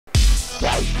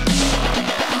Well,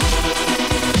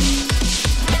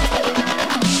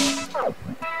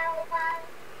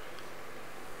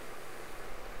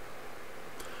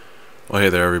 hey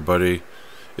there everybody,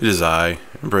 it is I,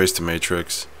 Embrace the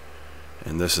Matrix,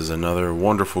 and this is another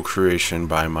wonderful creation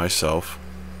by myself,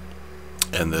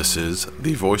 and this is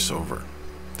the voiceover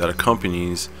that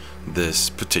accompanies this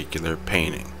particular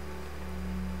painting.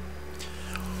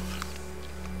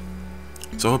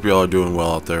 So I hope you all are doing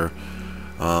well out there.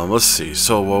 Let's see,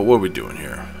 so what are we doing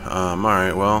here?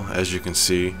 Alright, well, as you can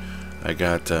see, I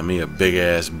got me a big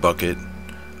ass bucket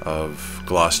of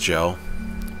gloss gel,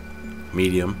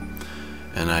 medium.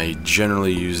 And I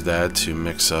generally use that to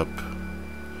mix up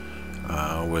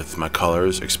with my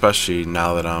colors, especially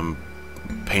now that I'm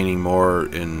painting more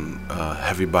in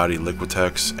heavy body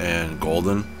Liquitex and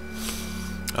golden.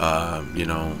 You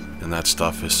know, and that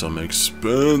stuff is some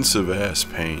expensive ass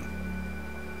paint.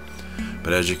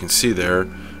 But as you can see there,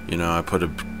 you know, I put a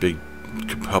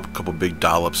couple big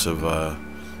dollops of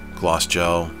gloss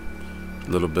gel, a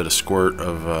little bit of squirt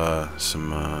of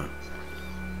some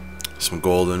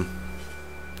golden.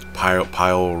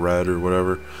 Pile red or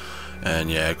whatever, and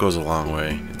yeah, it goes a long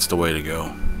way. It's the way to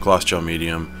go. Gloss gel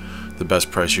medium, the best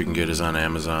price you can get is on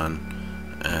Amazon.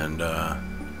 And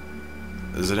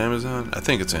is it Amazon? I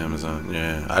think it's Amazon.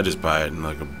 Yeah, I just buy it in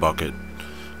like a bucket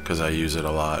because I use it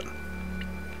a lot.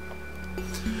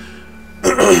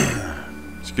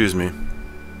 Excuse me,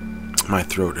 my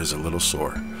throat is a little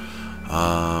sore.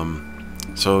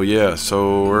 So yeah,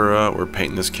 so we're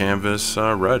painting this canvas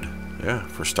red. Yeah,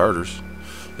 for starters.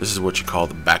 This is what you call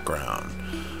the background.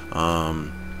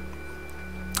 I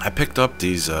picked up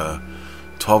these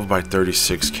 12 by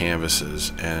 36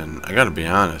 canvases, and I gotta be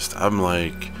honest, I'm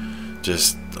like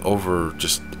just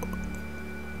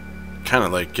kind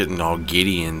of like getting all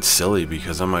giddy and silly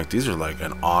because I'm like, these are like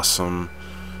an awesome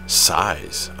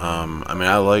size. I mean,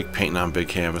 I like painting on big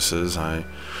canvases. I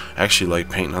actually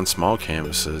like painting on small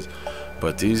canvases.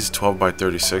 But these 12 by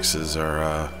 36s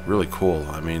are really cool.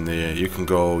 I mean, you can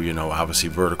go, you know, obviously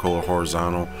vertical or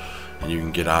horizontal, and you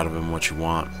can get out of them what you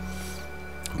want.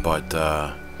 But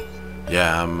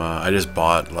yeah, I just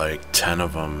bought like 10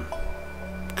 of them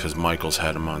because Michael's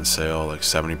had them on sale, like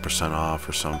 70% off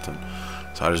or something.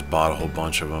 So I just bought a whole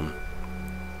bunch of them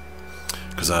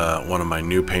because one of my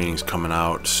new paintings coming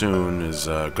out soon is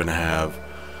gonna have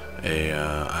a.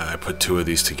 I put 2 of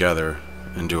these together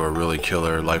and do a really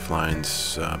killer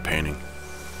Lifelines painting.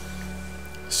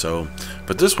 So,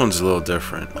 but this one's a little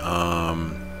different.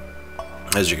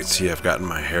 As you can see, I've gotten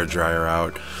my hair dryer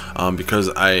out because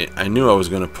I knew I was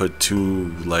going to put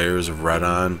 2 layers of red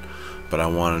on, but I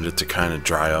wanted it to kind of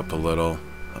dry up a little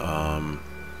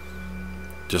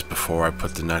just before I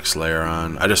put the next layer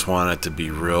on. I just want it to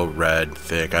be real red,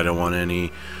 thick. I don't want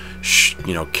any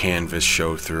you know, canvas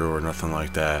show through or nothing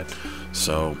like that.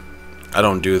 So I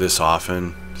don't do this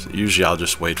often. Usually I'll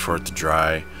just wait for it to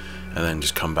dry and then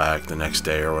just come back the next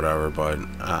day or whatever, but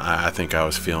I think I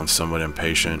was feeling somewhat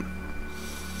impatient,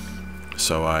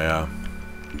 so I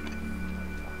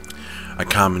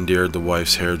commandeered the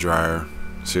wife's hair dryer.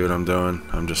 See what I'm doing?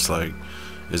 I'm just like,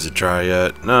 is it dry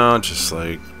yet? No, just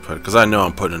like because I know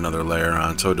I'm putting another layer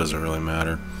on, so it doesn't really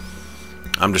matter.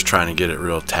 I'm just trying to get it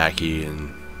real tacky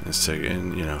and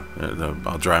you know,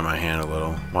 I'll dry my hand a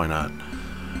little. Why not?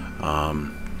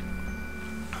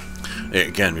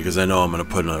 Again, because I know I'm going to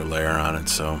put another layer on it,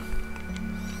 so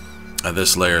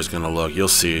this layer is going to look, you'll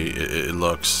see, it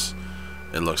looks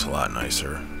a lot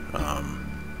nicer. I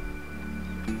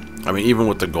mean, even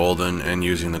with the golden and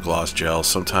using the gloss gel,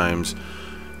 sometimes,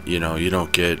 you know, you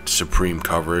don't get supreme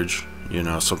coverage. You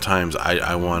know, sometimes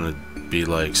I want to be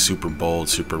like super bold,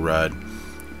 super red,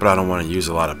 but I don't want to use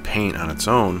a lot of paint on its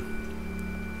own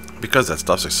because that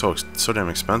stuff's like so damn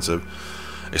expensive,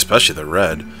 especially the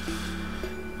red.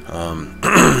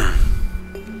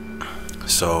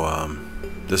 So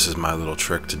this is my little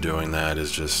trick to doing that,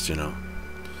 is just, you know,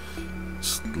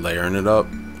 just layering it up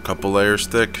a couple layers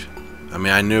thick. I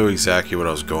mean, I knew exactly what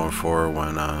I was going for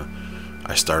when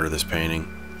I started this painting.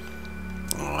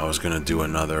 I was gonna do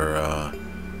another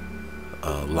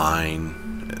line.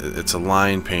 It's a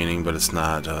line painting, but it's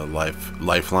not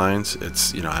lifelines.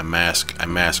 It's, you know, I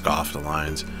mask off the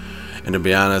lines. And to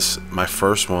be honest, my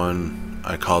first one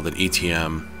I called it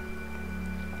ETM.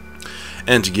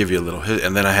 And to give you a little hit,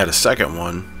 and then I had a second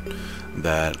one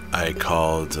that I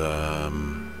called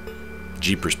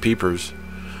Jeepers Peepers,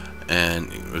 and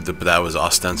that was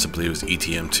ostensibly, it was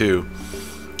ETM2,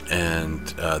 and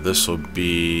this will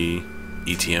be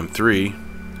ETM3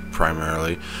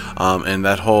 primarily. And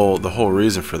the whole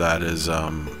reason for that is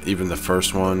even the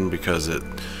first one, because it,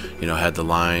 you know, had the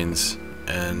lines,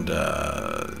 and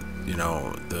you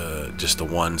know, just the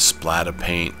one splat of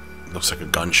paint. Looks like a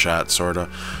gunshot, sort of.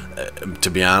 To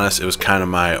be honest, it was kind of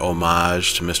my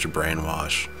homage to Mr.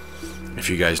 Brainwash. If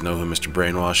you guys know who Mr.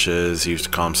 Brainwash is, he used to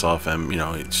call himself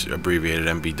it's abbreviated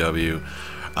MBW.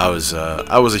 I was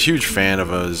a huge fan of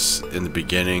his in the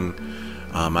beginning.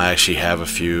 I actually have a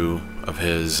few of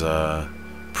his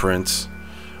prints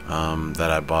that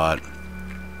I bought,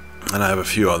 and I have a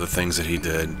few other things that he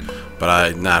did, but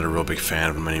I'm not a real big fan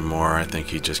of him anymore. I think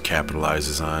he just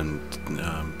capitalizes on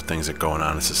things that are going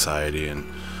on in society, and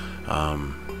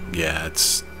yeah,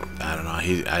 I don't know.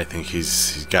 I think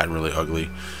he's gotten really ugly.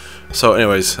 So,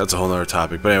 anyways, that's a whole other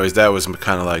topic. But anyways, that was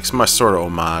kind of like my sort of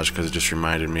homage, because it just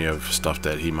reminded me of stuff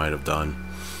that he might have done.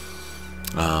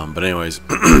 But anyways,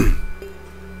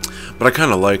 but I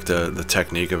kind of like the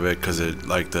technique of it, because it,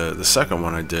 like the second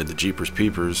one I did, the Jeepers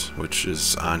Peepers, which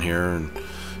is on here and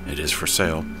it is for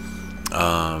sale.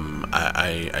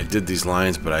 I did these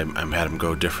lines, but I had them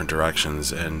go different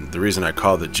directions, and the reason I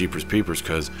called it Jeepers Peepers,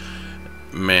 because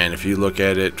man, if you look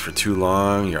at it for too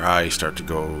long, your eyes start to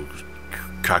go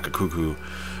cock-a-cuckoo.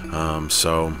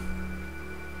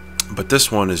 But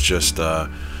this one is just the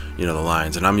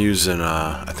lines, and I'm using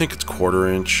I think it's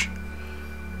 1/4 inch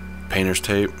painter's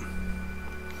tape,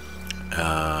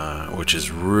 which is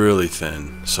really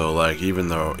thin. So like even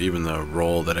the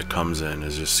roll that it comes in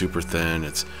is just super thin.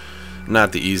 It's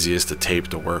not the easiest to tape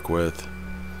to work with,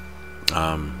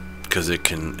 because it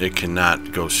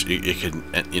cannot go. It can,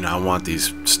 I want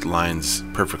these lines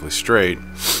perfectly straight.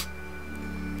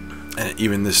 And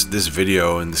even this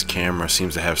video and this camera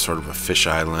seems to have sort of a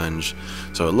fisheye lens,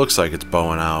 so it looks like it's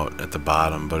bowing out at the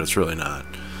bottom, but it's really not.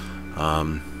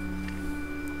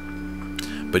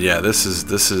 But yeah, this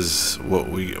is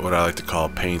what I like to call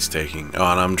painstaking.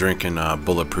 Oh, and I'm drinking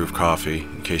bulletproof coffee.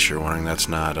 In case you're wondering, that's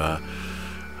not I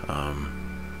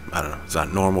don't know. It's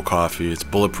not normal coffee. It's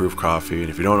bulletproof coffee. And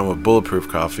if you don't know what bulletproof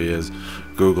coffee is,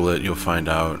 Google it. You'll find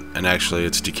out. And actually,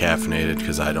 it's decaffeinated,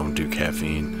 because I don't do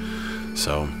caffeine.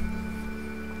 So.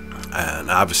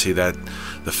 And obviously the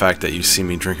fact that you see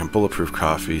me drinking bulletproof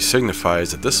coffee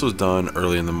signifies that this was done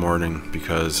early in the morning,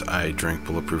 because I drink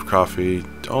bulletproof coffee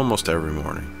almost every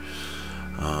morning,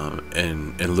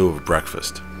 in lieu of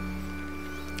breakfast.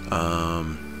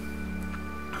 But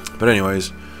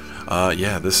anyways,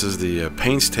 yeah, this is the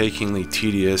painstakingly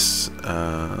tedious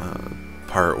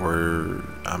part where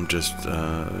I'm just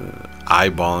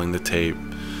eyeballing the tape,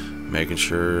 making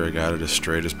sure I got it as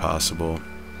straight as possible.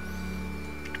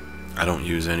 I don't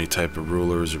use any type of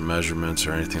rulers or measurements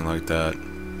or anything like that.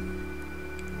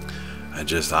 I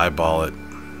just eyeball it,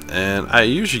 and I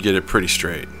usually get it pretty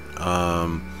straight.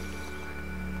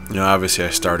 Obviously I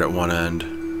start at one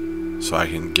end so I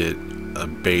can get a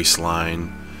baseline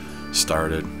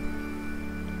started.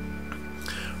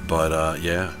 But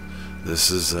yeah,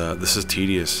 this is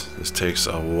tedious. This takes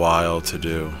a while to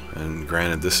do, and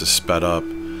granted, this is sped up,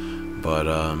 but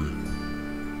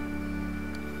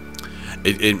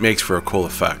it makes for a cool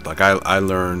effect. Like I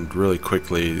learned really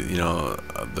quickly,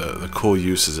 the cool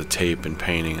uses of tape and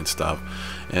painting and stuff.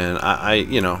 And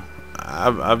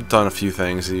I've done a few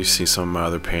things. You see some of my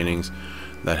other paintings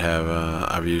that have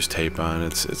I've used tape on.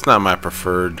 It's not my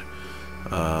preferred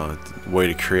way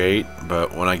to create,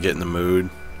 but when I get in the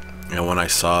mood, and when I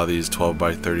saw these 12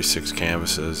 by 36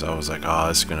 canvases, I was like, oh,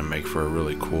 this is gonna make for a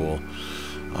really cool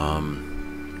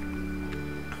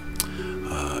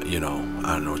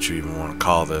I don't know what you even want to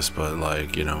call this, but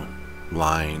like,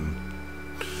 line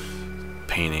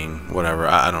painting, whatever.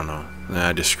 I don't know.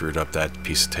 I just screwed up that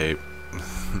piece of tape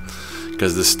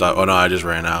because this stuff. Oh no, I just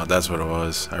ran out. That's what it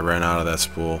was. I ran out of that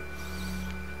spool.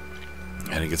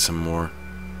 I had to get some more,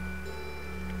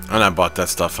 and I bought that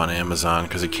stuff on Amazon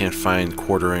because I can't find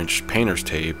 1/4 inch painter's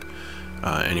tape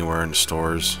anywhere in the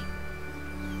stores.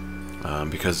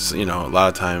 Because a lot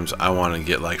of times I want to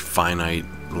get like finite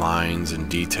lines and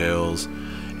details,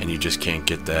 and you just can't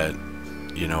get that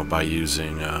by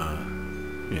using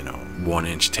 1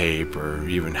 inch tape or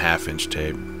even 1/2 inch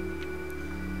tape.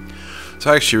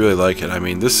 So I actually really like it. I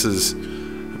mean, this is,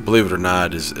 believe it or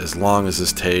not, as long as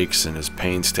this takes and as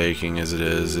painstaking as it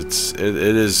is, it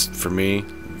is for me.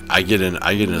 I get in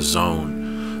a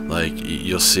zone. Like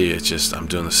you'll see, it's just I'm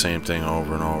doing the same thing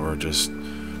over and over. Just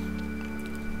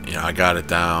I got it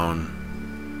down,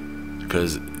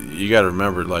 because you got to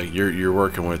remember, like you're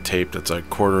working with tape that's like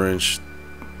 1/4 inch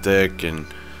thick, and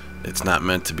it's not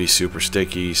meant to be super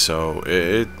sticky, so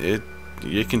it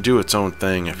can do its own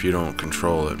thing if you don't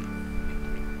control it.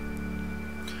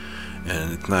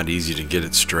 And it's not easy to get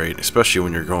it straight, especially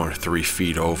when you're going 3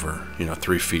 feet over,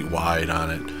 3 feet wide on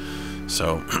it.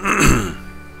 So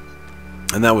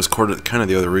and that was kind of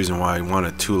the other reason why I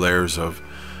wanted 2 layers of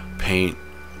paint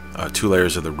 2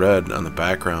 layers of the red on the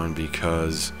background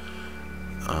because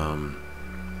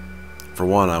for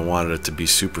one, I wanted it to be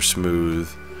super smooth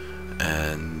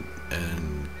and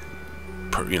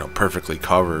you know, perfectly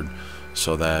covered,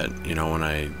 so that, you know, when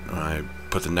I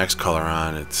put the next color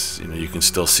on, it's, you know, you can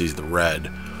still see the red.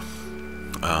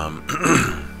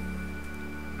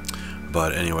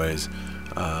 But anyways,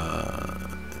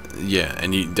 yeah,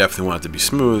 and you definitely want it to be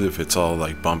smooth. If it's all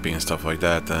like bumpy and stuff like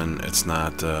that, then it's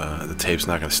not, the tape's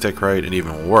not going to stick right. And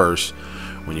even worse,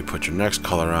 when you put your next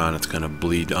color on, it's going to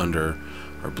bleed under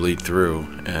or bleed through,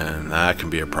 and that can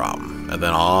be a problem. And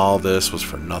then all this was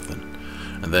for nothing,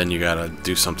 and then you got to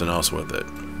do something else with it.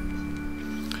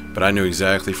 But I knew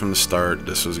exactly from the start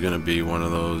this was going to be one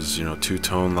of those, you know,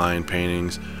 two-tone line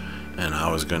paintings, and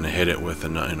I was going to hit it with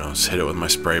hit it with my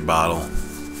spray bottle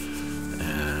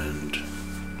and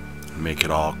make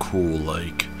it all cool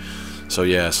like. So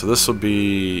yeah, so this will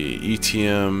be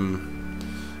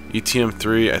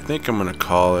ETM3. I think I'm gonna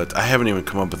call it. I haven't even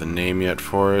come up with a name yet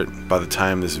for it. By the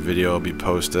time this video will be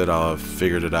posted, I'll have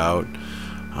figured it out.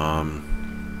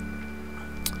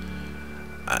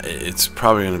 It's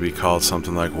probably going to be called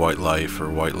something like White Life or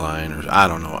White Line, or I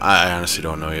don't know. I honestly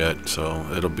don't know yet, so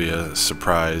it'll be a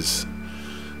surprise.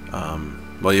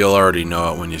 Well, you'll already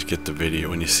know it when you get the video,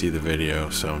 when you see the video.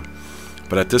 So,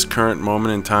 but at this current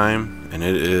moment in time, and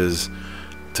it is,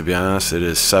 to be honest, it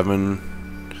is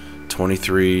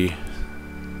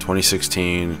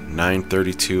 7/23/2016,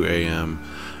 9:32 a.m.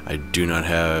 I do not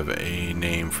have a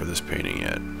name for this painting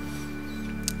yet.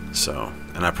 So,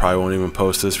 and I probably won't even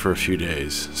post this for a few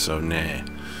days, so nah.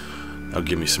 That'll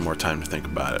give me some more time to think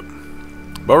about it.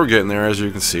 But we're getting there. As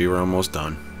you can see, we're almost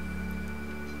done.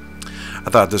 I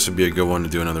thought this would be a good one to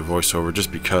do another voiceover,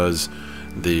 just because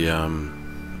the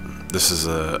this is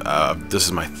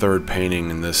my third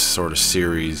painting in this sort of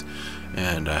series,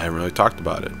 and I haven't really talked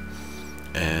about it.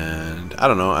 And I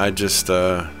don't know, I just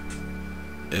I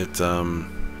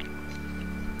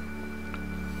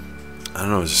don't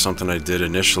know, it's just something I did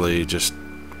initially, just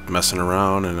messing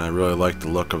around, and I really liked the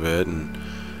look of it, and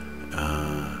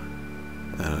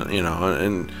you know,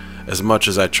 and as much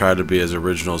as I try to be as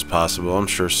original as possible, I'm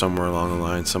sure somewhere along the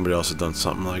line somebody else has done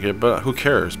something like it, but who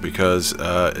cares, because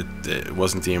it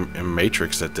wasn't the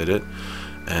Matrix that did it.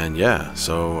 And yeah,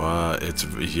 so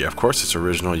yeah, of course it's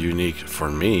original, unique for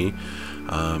me,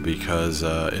 because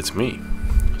it's me.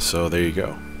 So there you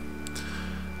go.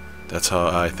 That's how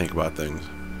I think about things.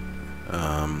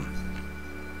 I'm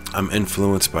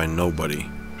influenced by nobody.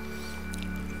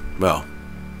 Well,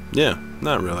 yeah,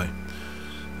 not really.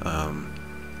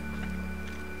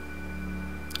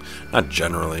 Not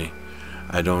generally.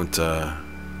 I don't. I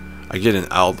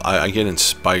get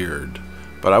inspired,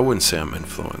 but I wouldn't say I'm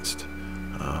influenced.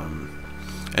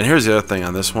 And here's the other thing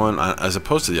on this one, as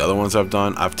opposed to the other ones I've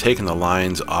done, I've taken the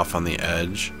lines off on the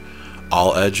edge,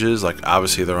 all edges. Like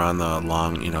obviously they're on the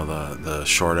long, you know, the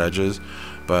short edges,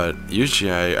 but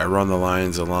usually I run the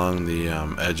lines along the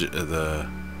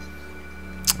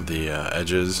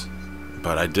edges.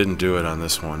 But I didn't do it on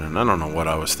this one, and I don't know what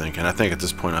I was thinking. I think at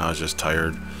this point I was just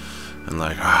tired and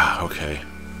like, okay,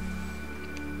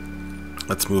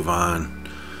 let's move on.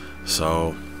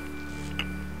 So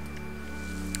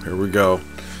here we go.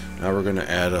 Now we're gonna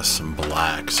add us some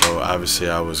black. So obviously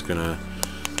I was gonna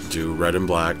do red and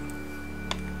black,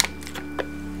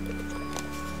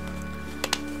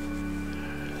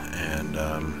 and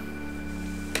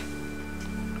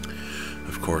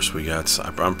of course we got,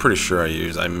 I'm pretty sure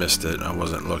I missed it, I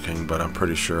wasn't looking, but I'm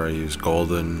pretty sure I used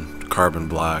golden carbon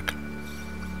black.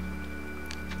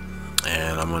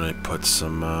 And I'm going to put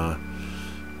some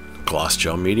gloss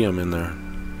gel medium in there,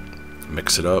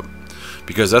 mix it up,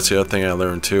 because that's the other thing I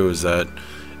learned too, is that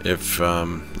if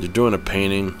you're doing a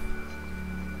painting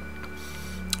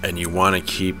and you want to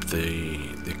keep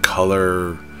the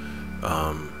color,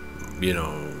 you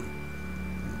know,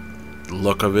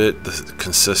 look of it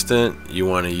consistent, you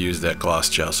want to use that gloss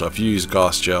gel. So if you use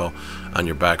gloss gel on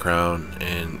your background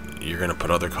and you're going to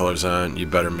put other colors on, you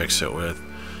better mix it with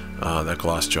that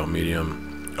gloss gel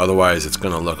medium. Otherwise it's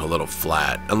going to look a little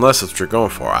flat, unless it's what you're going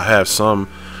for. I have some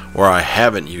where I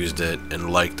haven't used it and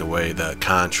like the way the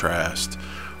contrast,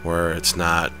 where it's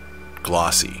not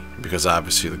glossy, because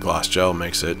obviously the gloss gel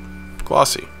makes it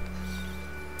glossy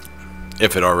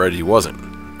if it already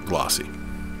wasn't glossy.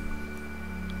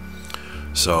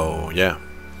 So yeah,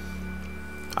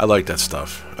 I like that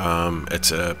stuff.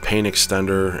 It's a paint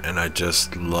extender, and I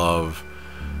just love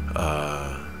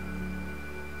how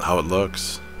it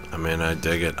looks. I mean, I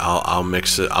dig it. I'll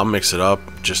mix it up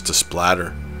just to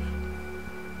splatter,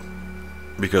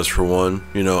 because for one,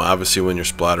 you know, obviously when you're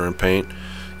splattering paint,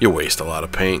 you waste a lot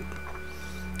of paint.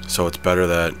 So it's better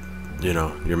that, you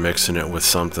know, you're mixing it with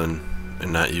something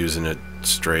and not using it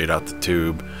straight out the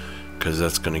tube, because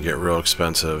that's going to get real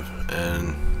expensive.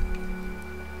 And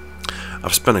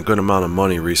I've spent a good amount of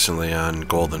money recently on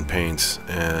golden paints,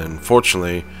 and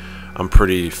fortunately I'm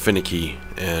pretty finicky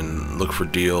and look for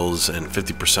deals and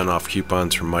 50% off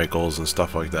coupons from Michaels and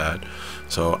stuff like that.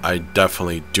 So I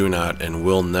definitely do not and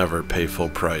will never pay full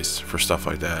price for stuff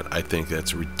like that. I think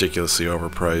that's ridiculously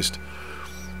overpriced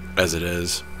as it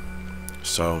is.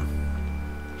 So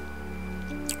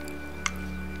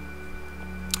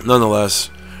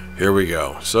nonetheless, here we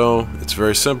go. So it's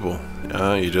very simple.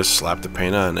 You just slap the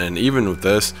paint on, and even with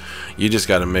this, you just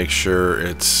got to make sure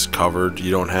it's covered.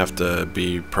 You don't have to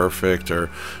be perfect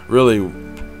or really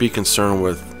be concerned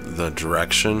with the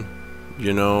direction,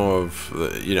 you know,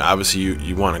 of, you know, obviously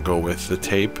you want to go with the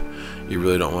tape. You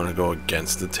really don't want to go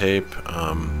against the tape,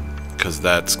 because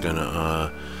that's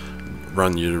gonna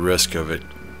run you the risk of it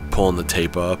pulling the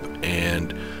tape up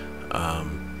and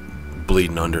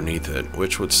bleeding underneath it,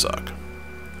 which would suck.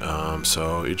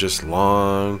 So you just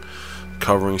long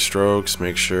covering strokes,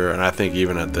 make sure. And I think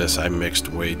even at this, I mixed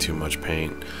way too much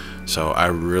paint, so I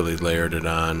really layered it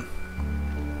on,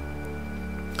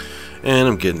 and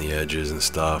I'm getting the edges and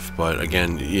stuff. But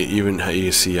again, even how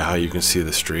you see how you can see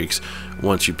the streaks,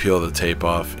 once you peel the tape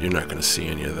off, you're not going to see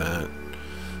any of that.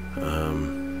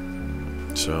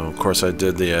 So of course I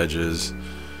did the edges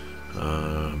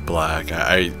black.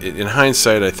 In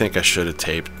hindsight, I think I should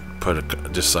have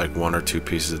put just like 1 or 2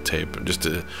 pieces of tape just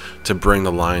to bring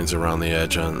the lines around the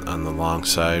edge on the long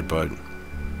side, but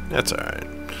that's alright.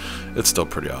 It's still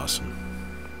pretty awesome.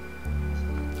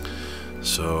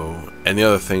 So, and the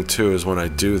other thing too is when I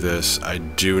do this, I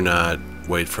do not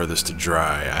wait for this to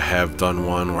dry. I have done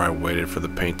one where I waited for the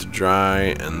paint to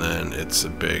dry, and then it's a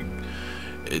big,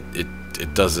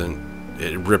 it doesn't,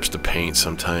 it rips the paint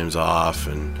sometimes off,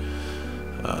 and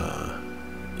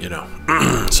you know.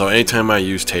 So anytime I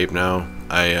use tape now,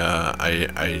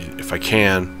 if I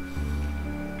can,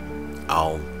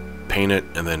 I'll paint it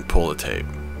and then pull the tape.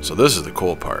 So this is the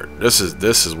cool part. This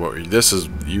is what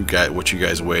you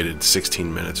guys waited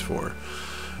 16 minutes for.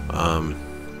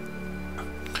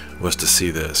 Was to see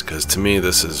this, because to me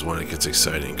this is when it gets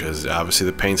exciting, because obviously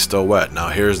the paint's still wet. Now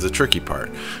here's the tricky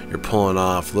part. You're pulling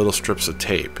off little strips of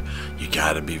tape. You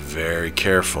got to be very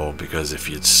careful, because if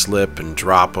you slip and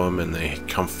drop them and they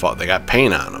got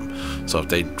paint on them, so if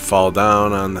they fall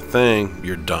down on the thing,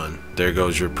 you're done. There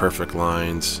goes your perfect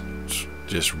lines,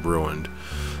 just ruined.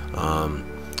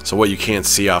 So what you can't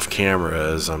see off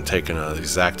camera is I'm taking an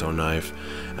X-Acto knife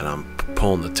and I'm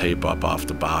pulling the tape up off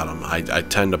the bottom. I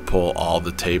tend to pull all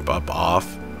the tape up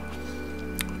off,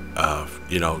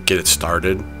 you know, get it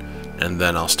started, and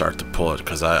then I'll start to pull it,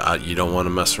 because you don't want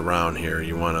to mess around here.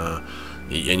 You want to,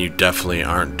 and you definitely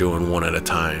aren't doing one at a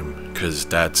time, because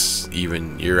that's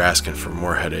you're asking for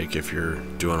more headache if you're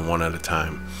doing one at a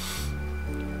time.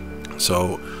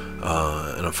 So,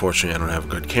 and unfortunately I don't have a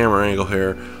good camera angle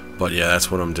here. But yeah, that's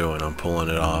what I'm doing. I'm pulling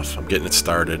it off. I'm getting it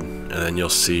started, and then you'll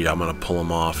see I'm gonna pull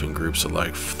them off in groups of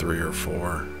like 3 or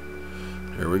 4.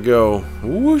 Here we go.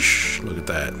 Whoosh! Look at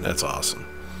that. That's awesome.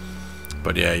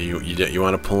 But yeah, you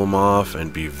want to pull them off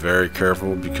and be very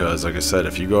careful, because like I said,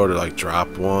 if you go to like drop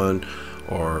one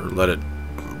or let it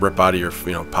rip out of your,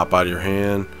 you know, pop out of your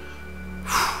hand,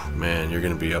 man, you're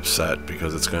gonna be upset,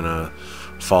 because it's gonna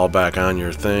fall back on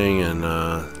your thing and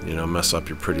you know, mess up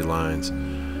your pretty lines.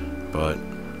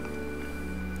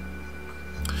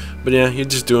 But yeah, you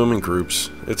just do them in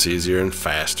groups. It's easier and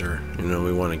faster. You know,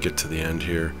 we want to get to the end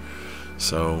here.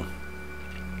 So,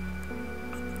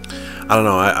 I don't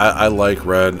know. I like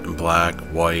red and black,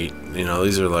 white. You know,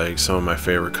 these are like some of my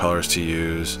favorite colors to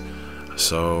use.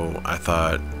 So I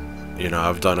thought, you know,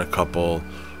 I've done a couple.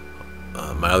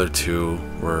 My other 2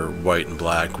 were white and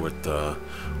black with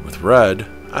red.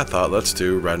 I thought, let's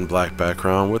do red and black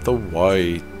background with a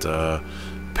white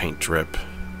paint drip,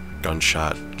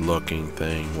 gunshot looking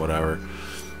thing, whatever.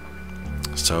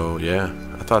 So yeah,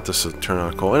 I thought this would turn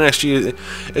out cool, and actually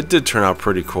it did turn out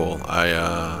pretty cool.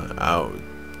 I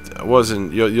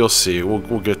wasn't, you'll see,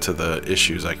 we'll get to the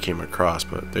issues I came across,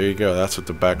 but there you go. That's what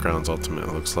the background's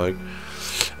ultimately looks like.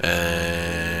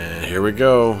 And here we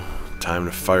go, time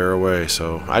to fire away.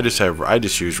 So I just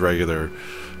use regular,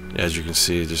 as you can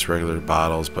see, just regular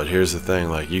bottles. But here's the thing,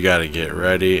 like, you got to get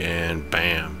ready and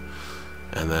bam.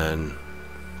 And then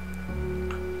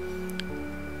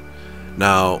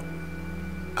now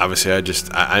obviously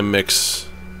I mix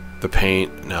the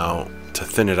paint now to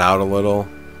thin it out a little,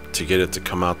 to get it to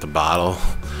come out the bottle.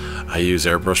 I use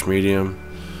airbrush medium,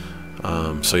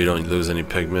 so you don't lose any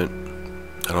pigment.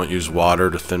 I don't use water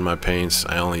to thin my paints.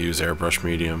 I only use airbrush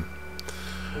medium.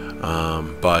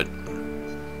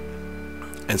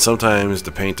 And sometimes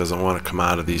the paint doesn't want to come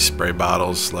out of these spray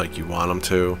bottles like you want them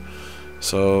to,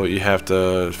 so you have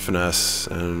to finesse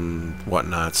and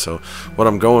whatnot. So what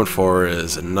I'm going for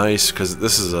is a nice, because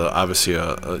this is obviously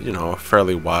a you know, a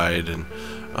fairly wide and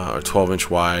 12-inch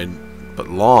wide but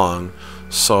long,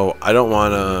 so I don't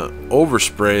want to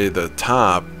overspray the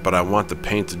top, but I want the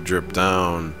paint to drip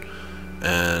down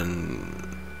and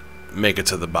make it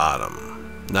to the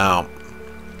bottom. Now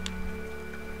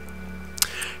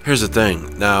here's the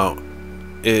thing. Now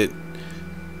at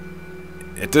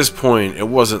this point it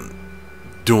wasn't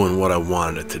doing what I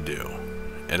wanted it to do,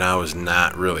 and I was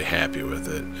not really happy with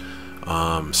it.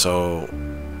 So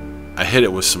I hit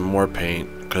it with some more paint,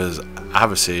 because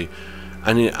obviously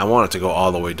I want it to go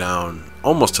all the way down,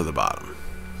 almost to the bottom,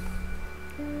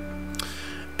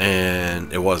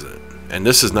 and it wasn't. And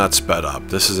this is not sped up,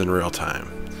 this is in real time.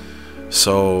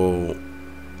 So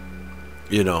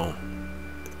you know,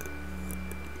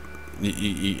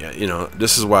 you know,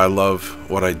 this is why I love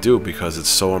what I do, because it's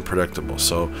so unpredictable.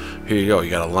 So here you go, you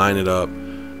got to line it up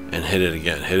and hit it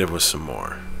again, hit it with some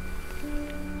more,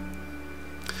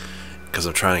 because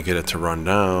I'm trying to get it to run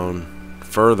down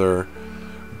further.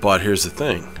 But here's the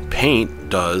thing, paint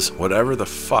does whatever the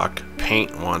fuck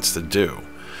paint wants to do.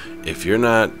 If you're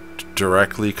not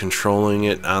directly controlling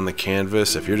it on the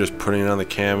canvas, if you're just putting it on the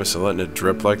canvas and letting it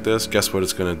drip like this, guess what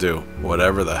it's going to do?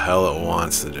 Whatever the hell it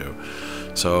wants to do.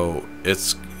 So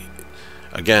it's,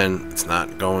 again, it's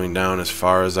not going down as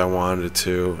far as I wanted it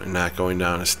to, and not going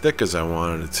down as thick as I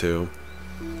wanted it to.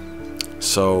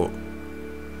 So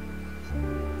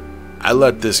I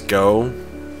let this go,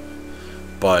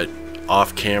 but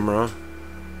off camera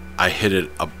I hit it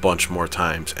a bunch more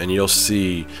times, and you'll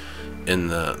see in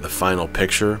the final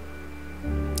picture,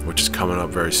 which is coming up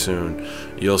very soon,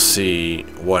 you'll see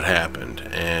what happened.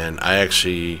 And I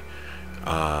actually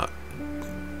I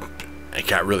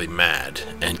got really mad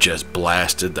and just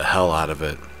blasted the hell out of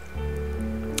it.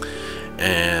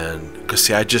 And because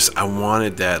see, I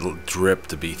wanted that drip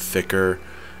to be thicker,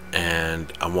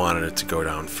 and I wanted it to go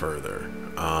down further,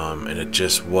 and it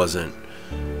just wasn't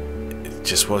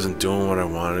doing what I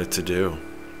wanted it to do.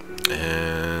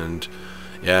 And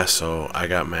yeah, so I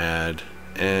got mad.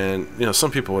 And you know,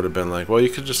 some people would have been like, well, you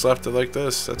could just left it like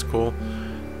this, that's cool.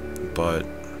 But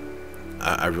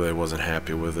I really wasn't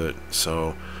happy with it.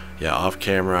 So yeah, off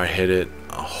camera I hit it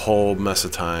a whole mess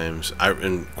of times.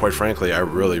 And quite frankly, I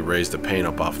really raised the paint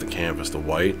up off the canvas, the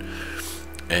white.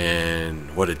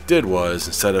 And what it did was,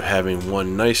 instead of having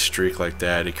one nice streak like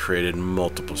that, it created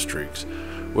multiple streaks,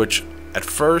 which at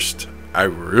first I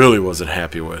really wasn't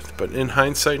happy with. But in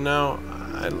hindsight now,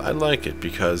 I like it,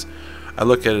 because I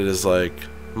look at it as like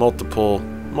multiple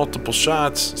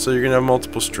shots, so you're gonna have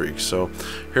multiple streaks. So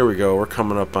here we go, we're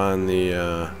coming up on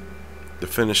the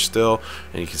finish still,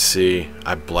 and you can see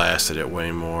I blasted it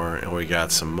way more, and we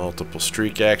got some multiple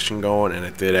streak action going, and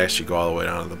it did actually go all the way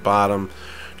down to the bottom.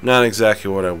 Not exactly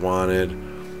what I wanted,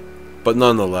 but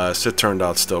nonetheless it turned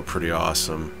out still pretty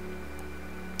awesome.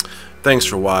 Thanks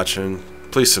for watching.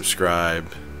 Please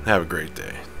subscribe. Have a great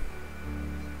day.